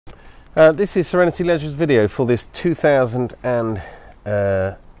This is Serenity Leisure's video for this 2000 and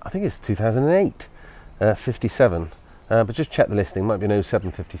I think it's 2008 57, but just check the listing, might be an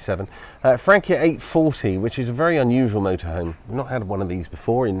 0757. Frankia 840, which is a very unusual motorhome. We've not had one of these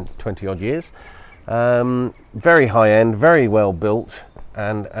before in 20 odd years. Very high end, very well built,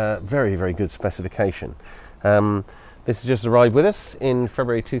 and very, very good specification. This has just arrived with us in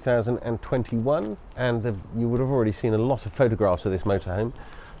February 2021, and you would have already seen a lot of photographs of this motorhome.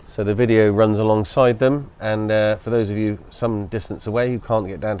 So the video runs alongside them, and for those of you some distance away who can't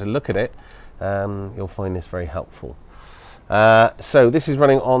get down to look at it, you'll find this very helpful. So this is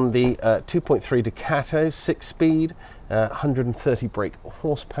running on the 2.3 Ducato 6-speed, 130 brake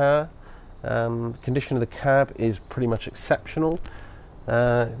horsepower. Condition of the cab is pretty much exceptional.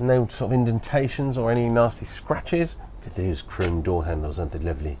 No sort of indentations or any nasty scratches. Look at those chrome door handles, aren't they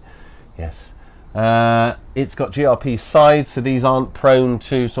lovely? Yes. It's got GRP sides, so these aren't prone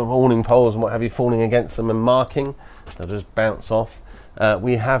to sort of awning poles and what have you falling against them and marking. They'll just bounce off.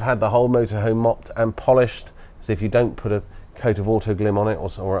 We have had the whole motorhome mopped and polished, so if you don't put a coat of auto glim on it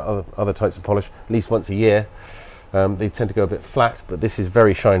or other types of polish at least once a year, they tend to go a bit flat, but this is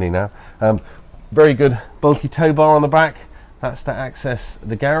very shiny now. Very good bulky tow bar on the back. That's to access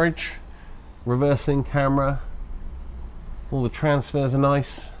the garage. Reversing camera. All the transfers are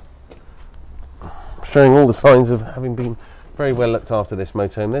nice. Showing all the signs of having been very well looked after, this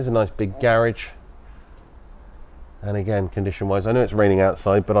motorhome. There's a nice big garage. And again, condition wise, I know it's raining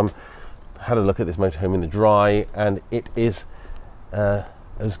outside, but I had a look at this motorhome in the dry, and it is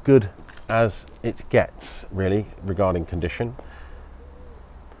as good as it gets, really, regarding condition.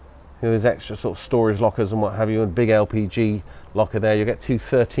 There's extra sort of storage lockers and what have you, and big LPG locker there. You'll get two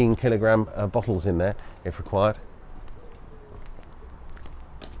 13-kilogram bottles in there if required.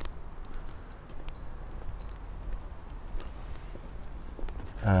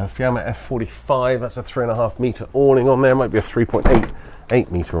 Fiamma F45, that's a 3.5 metre awning on there. Might be a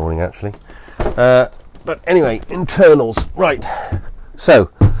 3.8 metre awning actually. But anyway, internals. Right,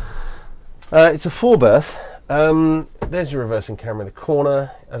 so it's a 4-berth. There's your reversing camera in the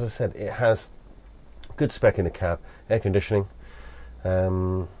corner. As I said, it has good spec in the cab, air conditioning,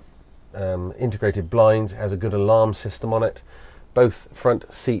 integrated blinds. It has a good alarm system on it. Both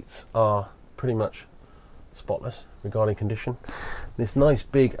front seats are pretty much spotless regarding condition. This nice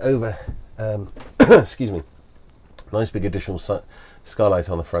big excuse me, nice big additional skylight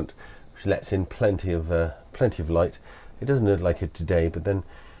on the front, which lets in plenty of light. It doesn't look like it today, but then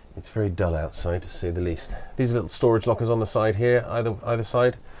it's very dull outside, to say the least. These are little storage lockers on the side here, either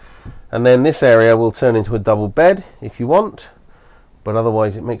side, and then this area will turn into a double bed if you want, but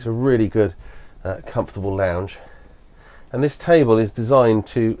otherwise it makes a really good comfortable lounge. And this table is designed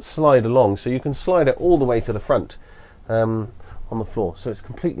to slide along, so you can slide it all the way to the front on the floor, so it's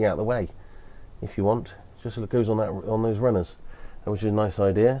completely out of the way if you want. Just so it goes on those runners, which is a nice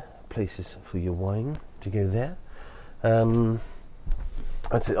idea. Places for your wine to go there.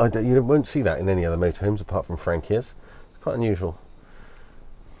 That's it. You won't see that in any other motorhomes apart from Frankia's. It's quite unusual.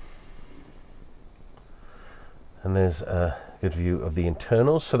 And there's a good view of the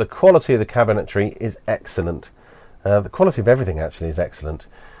internals. So the quality of the cabinetry is excellent. The quality of everything actually is excellent.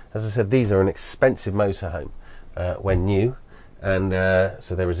 As I said, these are an expensive motorhome when new, and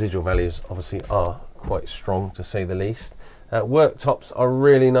so their residual values obviously are quite strong, to say the least. Worktops are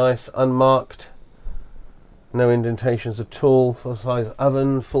really nice, unmarked, no indentations at all. Full size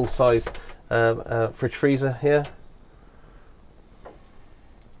oven, full size fridge freezer here.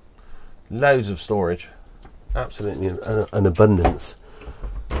 Loads of storage, absolutely an abundance.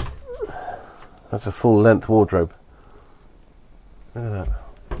 That's a full length wardrobe. Look at that.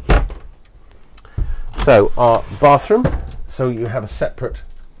 So our bathroom, so you have a separate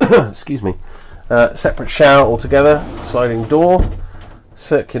excuse me, separate shower altogether, sliding door,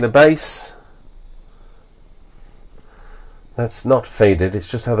 circular base. That's not faded, it's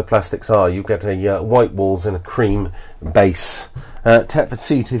just how the plastics are. You get a white walls and a cream base. Tepford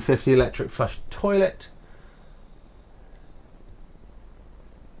C250 electric flush toilet.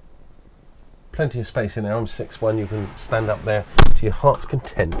 Plenty of space in there. I'm 6'1", you can stand up there to your heart's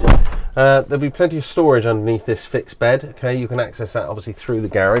content. There'll be plenty of storage underneath this fixed bed. Okay, you can access that obviously through the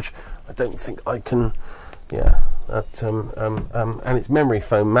garage. I don't think I can, yeah. And it's memory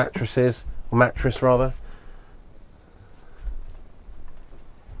foam mattress rather.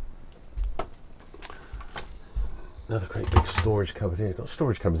 Another great big storage cupboard here. Got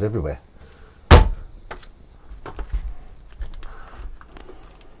storage cupboards everywhere.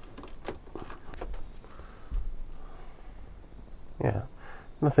 Yeah,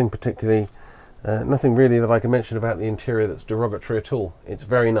 nothing particularly Nothing really that I can mention about the interior that's derogatory at all. It's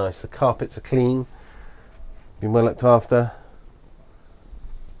very nice. The carpets are clean, been well looked after,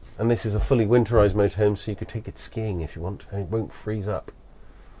 and this is a fully winterized motorhome, so you could take it skiing if you want, and it won't freeze up.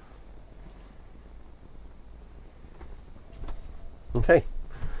 Okay,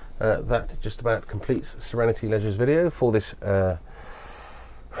 that just about completes Serenity Leisure's video for this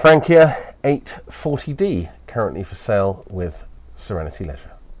Frankia 840D, currently for sale with Serenity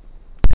Leisure.